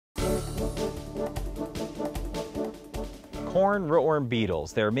corn rootworm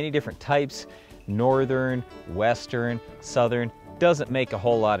beetles. There are many different types, northern, western, southern, doesn't make a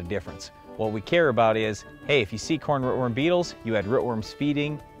whole lot of difference. What we care about is, hey, if you see corn rootworm beetles, you had rootworms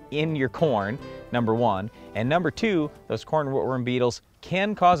feeding in your corn, number one. And number two, those corn rootworm beetles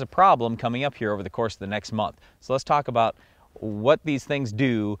can cause a problem coming up here over the course of the next month. So let's talk about what these things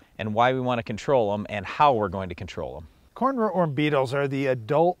do and why we want to control them and how we're going to control them. Corn rootworm beetles are the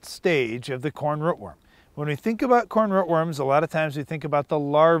adult stage of the corn rootworm. When we think about corn rootworms, a lot of times we think about the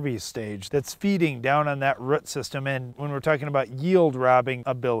larvae stage that's feeding down on that root system. And when we're talking about yield robbing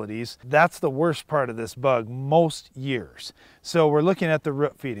abilities, that's the worst part of this bug most years. So we're looking at the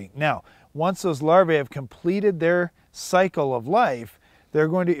root feeding. Now, once those larvae have completed their cycle of life, they're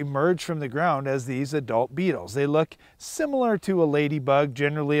going to emerge from the ground as these adult beetles. They look similar to a ladybug,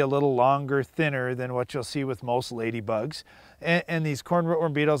 generally a little longer, thinner than what you'll see with most ladybugs. And these corn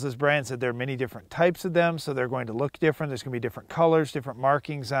rootworm beetles, as Brian said, there are many different types of them, so they're going to look different. There's going to be different colors, different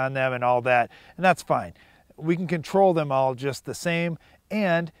markings on them and all that, and that's fine. We can control them all just the same.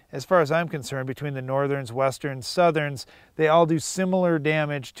 And as far as I'm concerned, between the northerns, westerns, southerns, they all do similar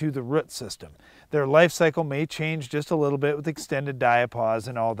damage to the root system. Their life cycle may change just a little bit with extended diapause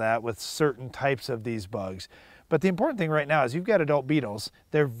and all that with certain types of these bugs. But the important thing right now is you've got adult beetles.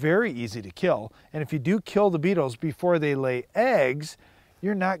 They're very easy to kill. And if you do kill the beetles before they lay eggs,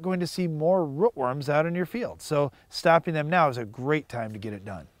 you're not going to see more rootworms out in your field. So stopping them now is a great time to get it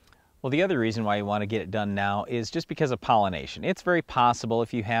done. Well, the other reason why you want to get it done now is just because of pollination. It's very possible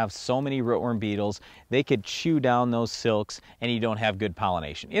if you have so many rootworm beetles, they could chew down those silks and you don't have good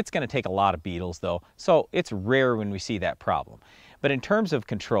pollination. It's going to take a lot of beetles though, so it's rare when we see that problem. But in terms of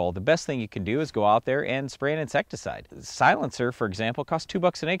control, the best thing you can do is go out there and spray an insecticide. Silencer, for example, costs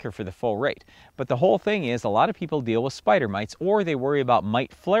 $2 an acre for the full rate. But the whole thing is a lot of people deal with spider mites or they worry about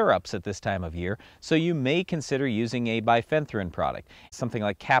mite flare-ups at this time of year, so you may consider using a bifenthrin product, something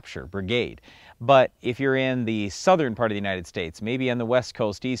like Capture, Brigade. But if you're in the southern part of the United States, maybe on the west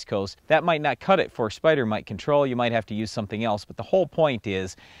coast, east coast, that might not cut it for spider mite control. You might have to use something else. But the whole point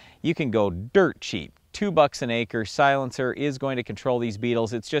is you can go dirt cheap. $2 an acre, Silencer is going to control these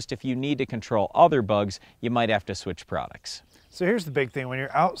beetles. It's just if you need to control other bugs, you might have to switch products. So here's the big thing. When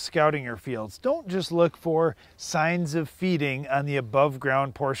you're out scouting your fields, don't just look for signs of feeding on the above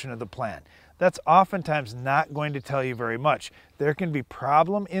ground portion of the plant. That's oftentimes not going to tell you very much. There can be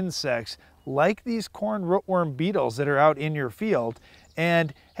problem insects like these corn rootworm beetles that are out in your field.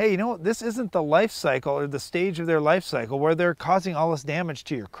 And hey, you know, this isn't the life cycle or the stage of their life cycle where they're causing all this damage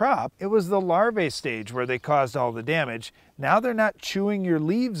to your crop. It was the larvae stage where they caused all the damage. Now they're not chewing your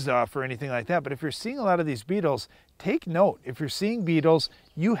leaves off or anything like that. But if you're seeing a lot of these beetles, take note. If you're seeing beetles,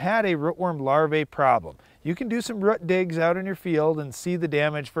 you had a rootworm larvae problem. You can do some root digs out in your field and see the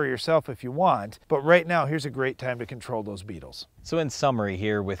damage for yourself if you want, but right now here's a great time to control those beetles. So in summary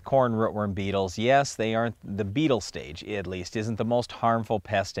here with corn rootworm beetles, yes, they aren't, the beetle stage at least isn't the most harmful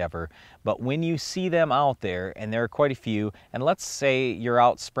pest ever, but when you see them out there, and there are quite a few, and let's say you're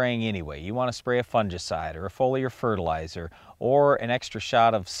out spraying anyway, you want to spray a fungicide or a foliar fertilizer or an extra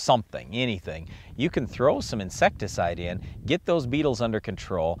shot of something, anything, you can throw some insecticide in, get those beetles under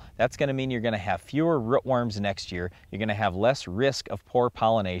control. That's going to mean you're going to have fewer rootworms next year. You're going to have less risk of poor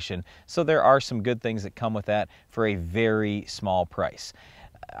pollination. So there are some good things that come with that for a very small price.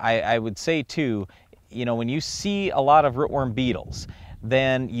 I would say too, you know, when you see a lot of rootworm beetles,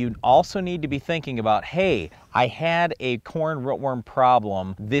 then you also need to be thinking about, hey, I had a corn rootworm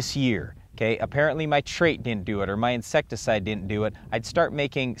problem this year. Okay, apparently my trait didn't do it or my insecticide didn't do it. I'd start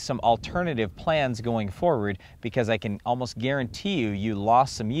making some alternative plans going forward because I can almost guarantee you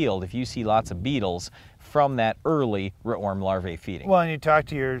lost some yield if you see lots of beetles from that early rootworm larvae feeding. Well, and you talk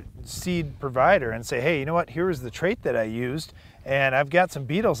to your seed provider and say, hey, you know what, here was the trait that I used and I've got some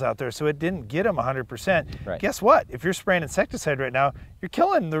beetles out there, so it didn't get them 100%. Right. Guess what? If you're spraying insecticide right now, you're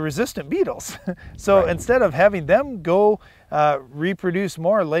killing the resistant beetles. So instead of having them go reproduce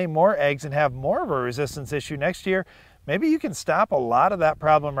more, lay more eggs and have more of a resistance issue next year, maybe you can stop a lot of that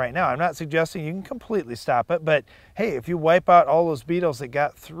problem right now. I'm not suggesting you can completely stop it, but hey, if you wipe out all those beetles that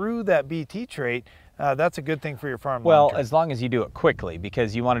got through that BT trait, that's a good thing for your farm. Well, as long as you do it quickly,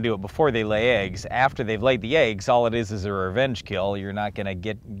 because you want to do it before they lay eggs. After they've laid the eggs, all it is a revenge kill. You're not going to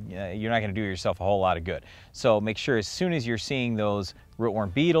get, you're not going to do yourself a whole lot of good. So make sure as soon as you're seeing those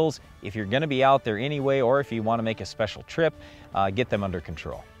rootworm beetles, if you're going to be out there anyway, or if you want to make a special trip, get them under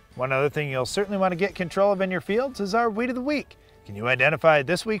control. One other thing you'll certainly want to get control of in your fields is our weed of the week. Can you identify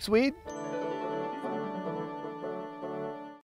this week's weed?